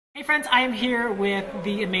Hey friends, I am here with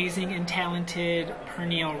the amazing and talented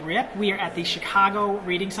Pernille Ripp. We are at the Chicago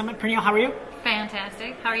Reading Summit. Pernille, how are you?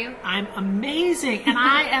 Fantastic. How are you? I'm amazing, and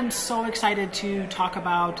I am so excited to talk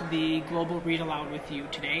about the Global Read Aloud with you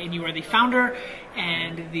today. And you are the founder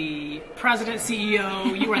and the president,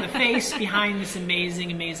 CEO. You are the face behind this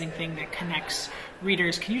amazing, amazing thing that connects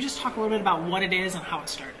readers. Can you just talk a little bit about what it is and how it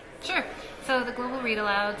started? Sure. So the Global Read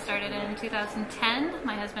Aloud started in 2010.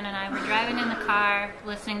 My husband and I were driving in the car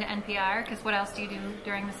listening to NPR, because what else do you do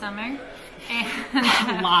during the summer?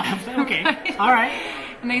 And a lot of them. Okay. All right.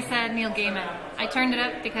 And they said Neil Gaiman. I turned it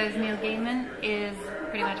up because Neil Gaiman is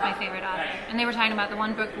pretty much my favorite author. And they were talking about the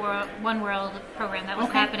One Book One World program that was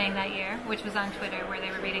happening that year, which was on Twitter, where they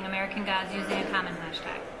were reading American Gods using a common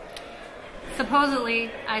hashtag. Supposedly,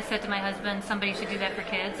 I said to my husband, somebody should do that for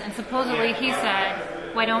kids. And supposedly he said,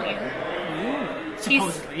 why don't you?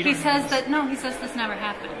 Supposedly. He says that, no, he says this never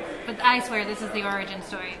happened. But I swear this is the origin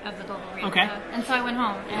story of the Global Read Aloud. And so I went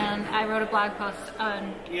home and I wrote a blog post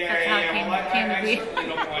on that's how it came to be.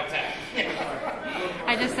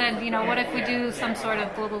 I just said, you know, what if we do some sort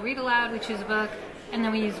of Global Read Aloud, we choose a book, and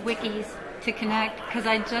then we use wikis to connect, because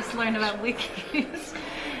I just learned about wikis.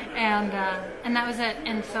 And that was it.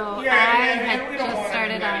 And so I had just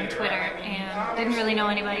started on Twitter and didn't really know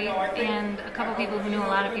anybody, and a couple people who knew a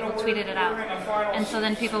lot of people tweeted it out. And so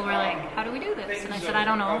then people were like, how do we do this? And I said, I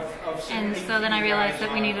don't know. And so then I realized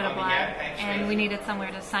that we needed a blog and we needed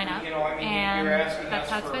somewhere to sign up, and that's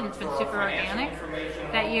how it's been. It's been super organic.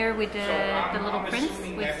 That year we did The Little Prince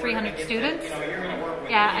with 300 students.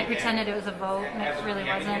 Yeah, I pretended it was a vote, and it really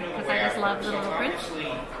wasn't, because I just love The Little Prince.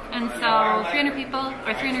 And so 300 people,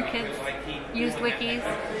 or 300 kids, used wikis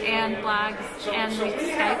and blogs, and we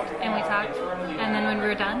Skyped and we talked. And then when we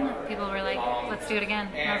were done, people were like, let's do it again.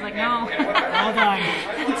 And I was like, no. Well done.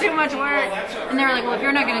 Too much work. And they were like, well, if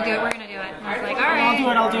you're not going to do it, we're going to do it. And I was like, all right.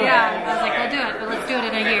 I'll do it. Yeah, I was like, we'll do it, but let's do it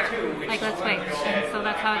in a year. Like, let's wait. And so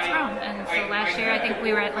that's how it's grown. And so last year, I think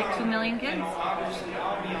we were at like 2 million kids.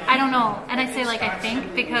 I don't know. And I say like I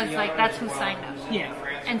think because like that's who signed up. Yeah.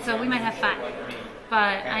 And so we might have 5.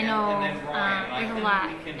 But I know there's a lot,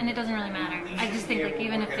 and it doesn't really matter. I just think like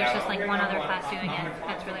even if there's just like one other class doing it,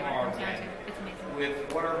 that's really what it comes down to. It's amazing.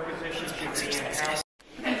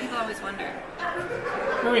 I think people always wonder.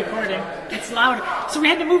 We're recording. It's loud. So we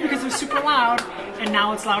had to move because it was super loud, and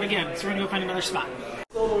now it's loud again. So we're going to go find another spot.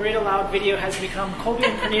 Global Read Aloud video has become Colby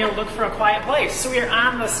and Pernille look for a quiet place. So we are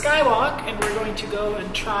on the skywalk, and we're going to go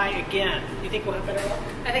and try again. You think we'll have better luck?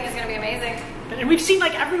 I think it's going to be amazing. And we've seen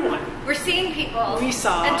like everyone. We're seeing people. We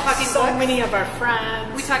saw and talking so books. many of our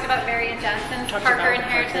friends. We talked about Marian Johnson's Parker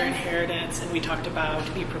Inheritance. Inheritance, and we talked about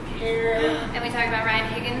Be Prepared. And we talked about Ryan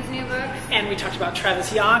Higgins' new books. And we talked about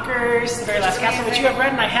Travis Yonkers, The Very Last Castle, which you have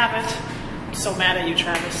read and I haven't. I'm so mad at you,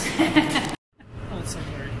 Travis. Oh, it's so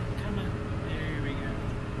blurry. Come on. There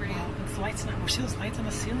we go. Wow, those lights now. We see those lights on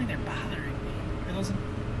the ceiling? They're bothering me. Are those?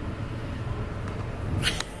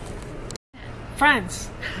 Friends,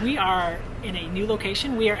 we are in a new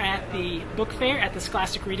location. We are at the book fair at the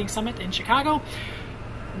Scholastic Reading Summit in Chicago.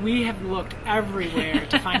 We have looked everywhere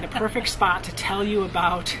to find the perfect spot to tell you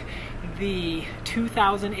about the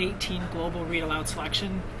 2018 Global Read Aloud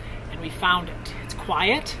selection, and we found it. It's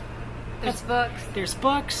quiet. There's books. There's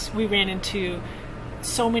books. We ran into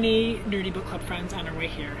so many nerdy book club friends on our way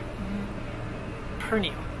here.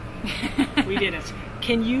 Pernille, we did it.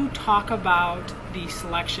 Can you talk about the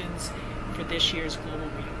selections for this year's Global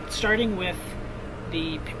Read Aloud, starting with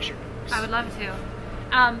the picture books? I would love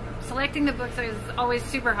to. Selecting the books is always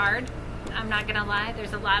super hard. I'm not gonna lie,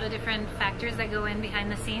 there's a lot of different factors that go in behind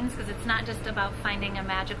the scenes, because it's not just about finding a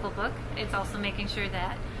magical book, it's also making sure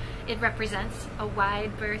that it represents a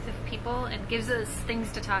wide berth of people and gives us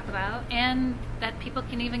things to talk about, and that people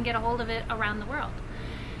can even get a hold of it around the world.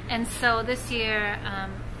 And so this year,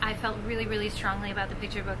 I felt really, really strongly about the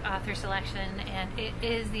picture book author selection, and it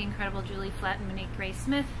is the incredible Julie Flett and Monique Gray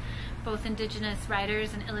Smith, both Indigenous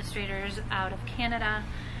writers and illustrators out of Canada,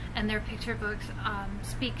 and their picture books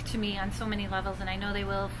speak to me on so many levels, and I know they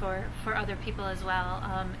will for other people as well.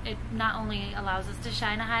 It not only allows us to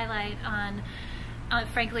shine a highlight on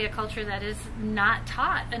frankly a culture that is not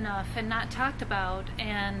taught enough and not talked about,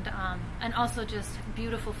 and also just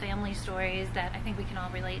beautiful family stories that I think we can all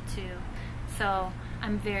relate to. So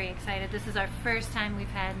I'm very excited. This is our first time we've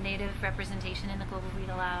had Native representation in the Global Read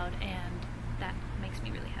Aloud, and that makes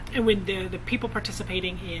me really happy. And when the people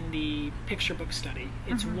participating in the picture book study,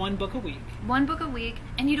 it's one book a week. One book a week,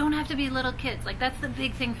 and you don't have to be little kids. Like, that's the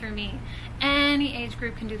big thing for me. Any age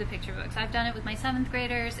group can do the picture books. I've done it with my 7th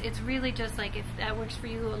graders. It's really just like, if that works for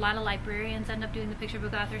you. A lot of librarians end up doing the picture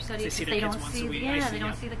book author study because they don't see, they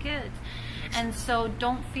don't see the kids. And so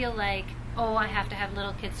don't feel like, oh, I have to have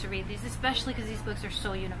little kids to read these, especially because these books are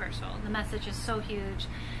so universal. The message is so huge,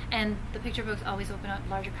 and the picture books always open up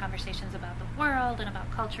larger conversations about the world and about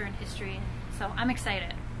culture and history. So I'm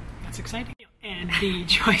excited. That's exciting. And the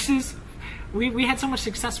choices, we had so much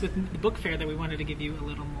success with the book fair that we wanted to give you a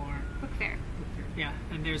little more. Book fair. Yeah,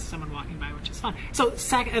 and there's someone walking by, which is fun. So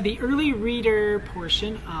the early reader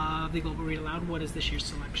portion of the Global Read Aloud, what is this year's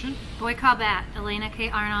selection? Boy Call Bat, Elena K.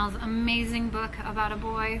 Arnold's amazing book about a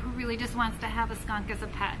boy who really just wants to have a skunk as a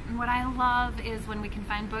pet. And what I love is when we can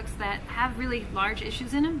find books that have really large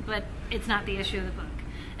issues in them, but it's not the issue of the book.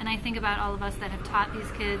 And I think about all of us that have taught these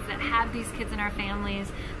kids, that have these kids in our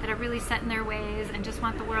families, that are really set in their ways and just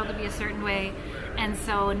want the world to be a certain way. And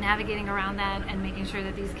so navigating around that and making sure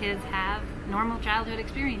that these kids have normal childhood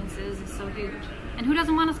experiences is so huge. And who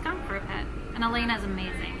doesn't want a skunk for a pet? And Elena's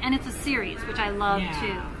amazing. And it's a series, which I love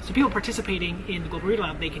too. So people participating in the Global Read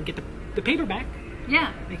Aloud, they can get the paperback.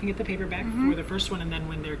 Yeah. They can get the paperback for the first one, and then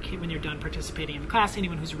when you're done participating in the class,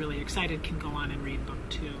 anyone who's really excited can go on and read book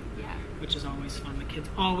 2. Yeah. Which is always fun. The kids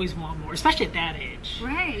always want more, especially at that age.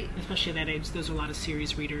 Right. Especially at that age, there's a lot of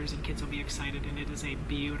series readers, and kids will be excited, and it is a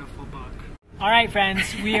beautiful book. All right,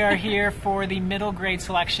 friends, we are here for the middle grade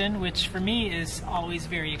selection, which for me is always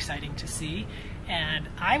very exciting to see. And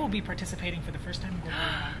I will be participating for the first time.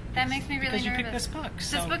 That makes me really nervous. Because you picked this book.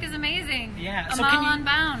 So. This book is amazing. Yeah. Amal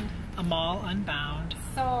Unbound. Amal Unbound.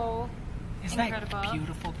 So Isn't incredible. That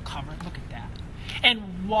beautiful cover? Look at that.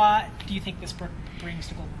 And what do you think this book brings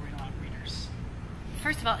to Global Read Aloud readers?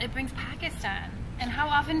 First of all, it brings Pakistan. And how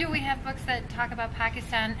often do we have books that talk about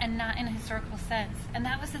Pakistan and not in a historical sense? And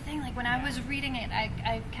that was the thing. Like when I was reading it,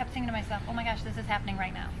 I kept thinking to myself, oh my gosh, this is happening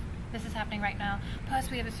right now. This is happening right now. Plus,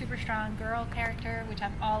 we have a super strong girl character, which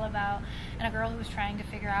I'm all about, and a girl who's trying to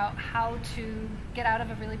figure out how to get out of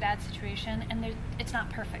a really bad situation, and it's not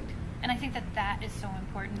perfect. And I think that that is so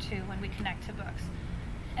important, too, when we connect to books.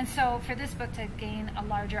 And so for this book to gain a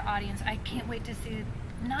larger audience, I can't wait to see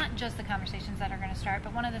not just the conversations that are going to start,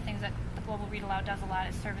 but one of the things that the Global Read Aloud does a lot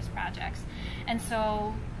is service projects. And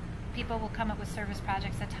so people will come up with service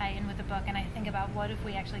projects that tie in with the book, and I think about what if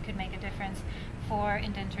we actually could make a difference for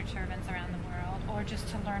indentured servants around the world, or just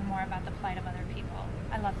to learn more about the plight of other people.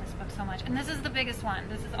 I love this book so much. And this is the biggest one.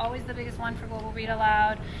 This is always the biggest one for Global Read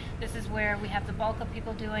Aloud. This is where we have the bulk of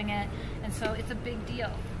people doing it, and so it's a big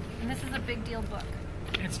deal. And this is a big deal book.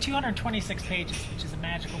 It's 226 pages, which is a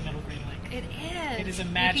magical middle grade length. It is. It is a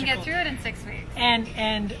magical. You can get through it in 6 weeks.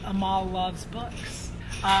 And Amal loves books.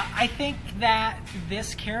 I think that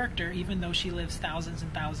this character, even though she lives thousands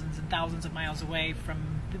and thousands and thousands of miles away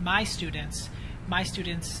from my students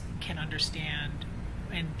can understand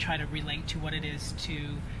and try to relate to what it is to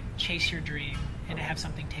chase your dream and to have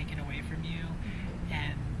something taken away from you,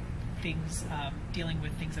 and things dealing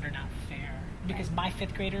with things that are not fair. Because my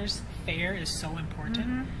 5th graders, fair is so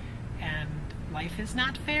important, and life is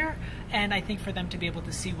not fair. And I think for them to be able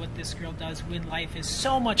to see what this girl does when life is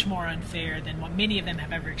so much more unfair than what many of them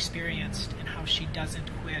have ever experienced, and how she doesn't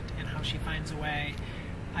quit and how she finds a way,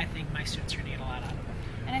 I think my students are going to get a lot out of it.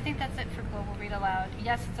 And I think that's it for Global Read Aloud.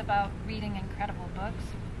 Yes, it's about reading incredible books,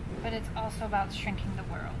 but it's also about shrinking the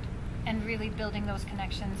world and really building those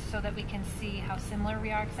connections so that we can see how similar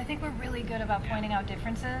we are. Because I think we're really good about pointing out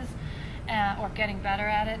differences, or getting better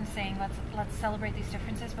at it and saying, let's celebrate these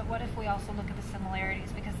differences. But what if we also look at the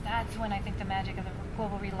similarities? Because that's when I think the magic of the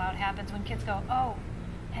Global Read Aloud happens, when kids go, oh,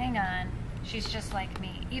 hang on, she's just like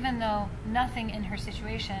me. Even though nothing in her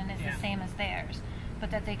situation is the same as theirs,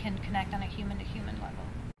 but that they can connect on a human-to-human level.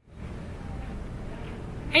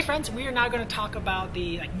 Hey friends, we are now going to talk about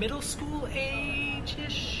the middle school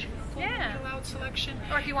age-ish Global Read Aloud selection.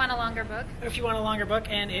 Or if you want a longer book.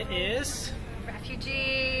 And it is...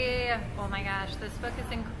 Refugee. Oh my gosh, this book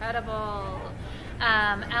is incredible.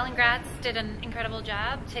 Alan Gratz did an incredible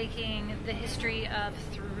job taking the history of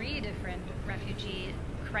 3 different refugee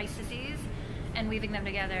crises and weaving them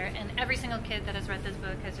together, and every single kid that has read this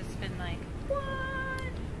book has just been like, what?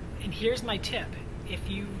 And here's my tip. If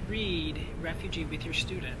you read Refugee with your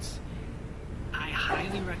students, I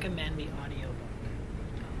highly recommend the audiobook.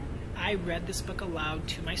 I read this book aloud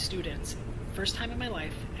to my students, first time in my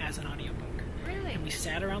life, as an audiobook. Really? And we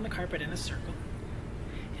sat around the carpet in a circle,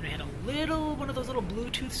 and I had one of those little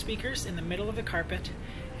Bluetooth speakers in the middle of the carpet,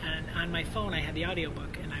 and on my phone I had the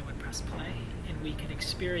audiobook, and I would press play, and we could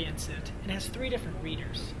experience it. It has 3 different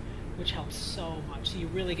readers, which helps so much. So you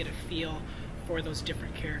really get a feel for those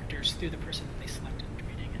different characters through the person that they selected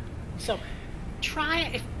reading it. So try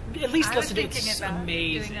it. At least listen to it. It's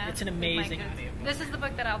amazing. It's an amazing audiobook. This is the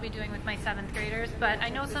book that I'll be doing with my 7th graders, but I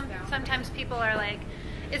know sometimes people are like,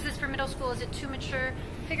 is this for middle school? Is it too mature?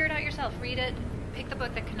 figure it out yourself. Read it. Pick the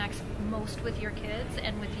book that connects most with your kids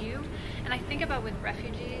and with you. And I think about with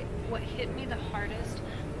Refugee, what hit me the hardest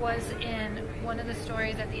was in one of the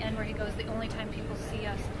stories at the end where he goes, the only time people see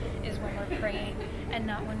us is when we're praying and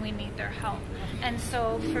not when we need their help. And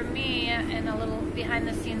so for me, in a little behind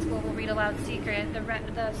the scenes Global Read Aloud secret,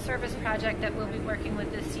 the service project that we'll be working with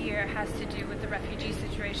this year has to do with the refugee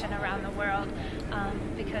situation around the world,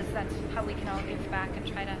 because that's how we can all give back and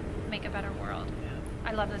try to make a better world.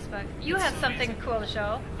 I love this book. You have something cool to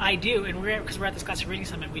show. I do, and because we're at the Scholastic Reading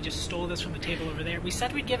Summit, we just stole this from the table over there. We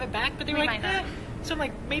said we'd give it back, but they were like, eh. So I'm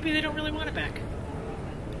like, maybe they don't really want it back.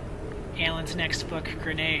 Alan's next book,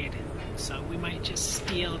 Grenade. So we might just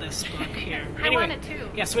steal this book here. I want it too.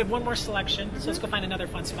 Yeah, so we have one more selection. So let's go find another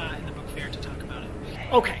fun spot in the book fair to talk about it.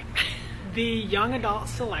 Okay, the young adult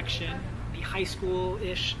selection, the high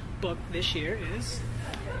school-ish book this year is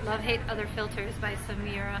Love, Hate, Other Filters by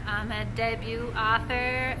Samira Ahmed, debut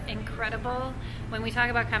author, incredible. When we talk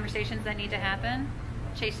about conversations that need to happen,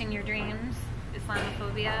 chasing your dreams,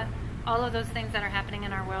 Islamophobia, all of those things that are happening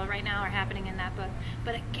in our world right now are happening in that book.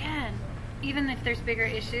 But again, even if there's bigger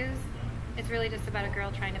issues, it's really just about a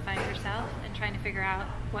girl trying to find herself and trying to figure out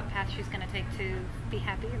what path she's going to take to be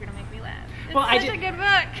happy or going to make me laugh. It's such a good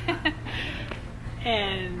book.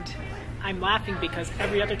 And I'm laughing because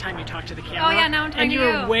every other time you talk to the camera, oh yeah, now I'm talking and to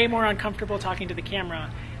you're way more uncomfortable talking to the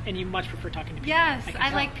camera, and you much prefer talking to people. Yes,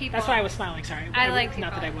 I like people. That's why I was smiling. Sorry, I like people.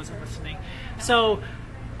 Not that I wasn't listening. So,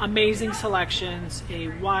 amazing selections, a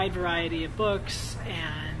wide variety of books,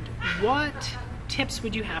 and what tips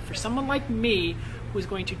would you have for someone like me who's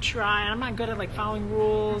going to try? I'm not good at like following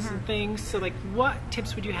rules and things. So, like, what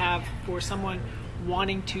tips would you have for someone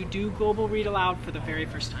wanting to do Global Read Aloud for the very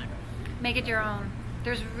first time? Make it your own.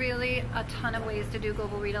 There's really a ton of ways to do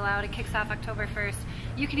Global Read Aloud. It kicks off October 1st.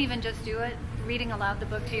 You can even just do it, reading aloud the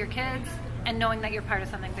book to your kids and knowing that you're part of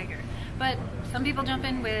something bigger. But some people jump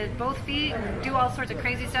in with both feet and do all sorts of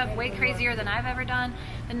crazy stuff, way crazier than I've ever done.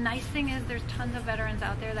 The nice thing is there's tons of veterans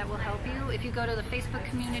out there that will help you. If you go to the Facebook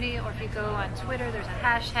community or if you go on Twitter, there's a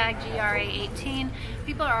hashtag GRA18.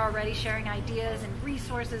 People are already sharing ideas and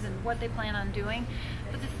resources and what they plan on doing.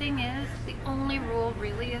 But the thing is, the only rule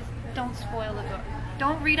really is don't spoil the book.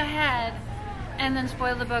 Don't read ahead and then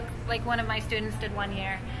spoil the book like one of my students did one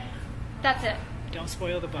year. That's it. Don't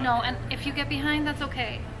spoil the book. No, and if you get behind, that's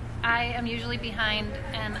okay. I am usually behind,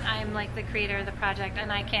 and I'm like the creator of the project,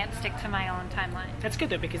 and I can't stick to my own timeline. That's good,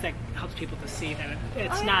 though, because that helps people to see that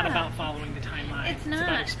it's not about following the timeline. It's not. It's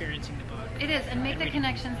about experiencing the book. It is, and make the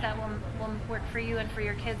connections that will work for you and for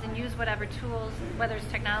your kids, and use whatever tools, whether it's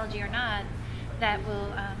technology or not, that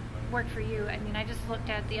will work for you. I mean, I just looked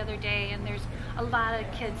at the other day, and there's a lot of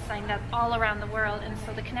kids signed up all around the world, and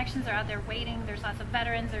so the connections are out there waiting. There's lots of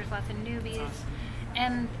veterans, there's lots of newbies. That's awesome.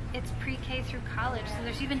 And it's pre-K through college, so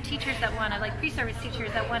there's even teachers that want to, like pre-service teachers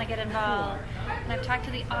that want to get involved. And I've talked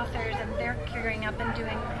to the authors, and they're gearing up and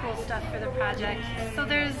doing cool stuff for the project. So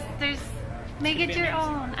there's make it your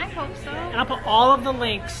own. I hope so. And I'll put all of the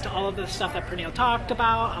links to all of the stuff that Pernille talked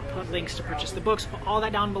about. I'll put links to purchase the books, put all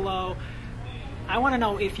that down below. I want to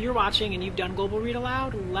know if you're watching and you've done Global Read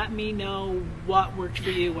Aloud, let me know what worked for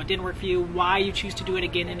you, what didn't work for you, why you choose to do it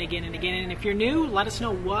again and again and again. And if you're new, let us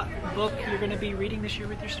know what book you're going to be reading this year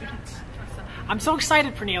with your students. Awesome. I'm so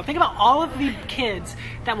excited, Pernille. Think about all of the kids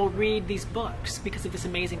that will read these books because of this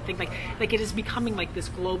amazing thing. Like it is becoming like this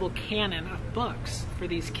global canon of books for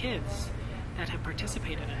these kids that have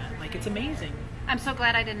participated in it. Like, it's amazing. I'm so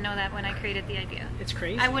glad I didn't know that when I created the idea. It's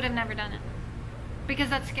crazy. I would have never done it. Because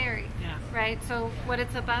that's scary, yeah. Right? So what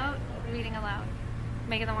it's about, reading aloud,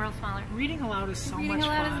 making the world smaller. Reading aloud is so much fun. Reading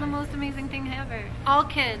aloud is the most amazing thing ever. All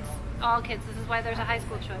kids. This is why there's a high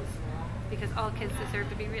school choice. Because all kids deserve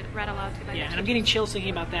to be read aloud to by Yeah, and I'm getting chills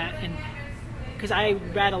thinking about that. And because I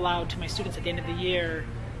read aloud to my students at the end of the year,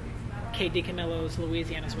 Kate DiCamillo's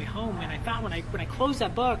Louisiana's Way Home, and I thought when I closed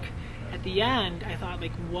that book, at the end, I thought,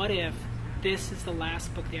 like, what if this is the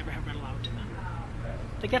last book they ever have read aloud to them?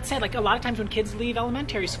 Like that said, like a lot of times when kids leave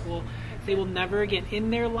elementary school, they will never again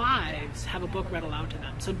in their lives have a book read aloud to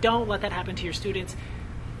them. So don't let that happen to your students.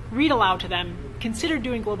 Read aloud to them. Consider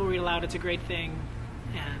doing Global Read Aloud. It's a great thing.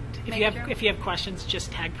 And if you have questions,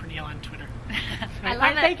 just tag Pernille on Twitter. I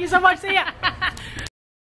love it. Thank you so much. See ya.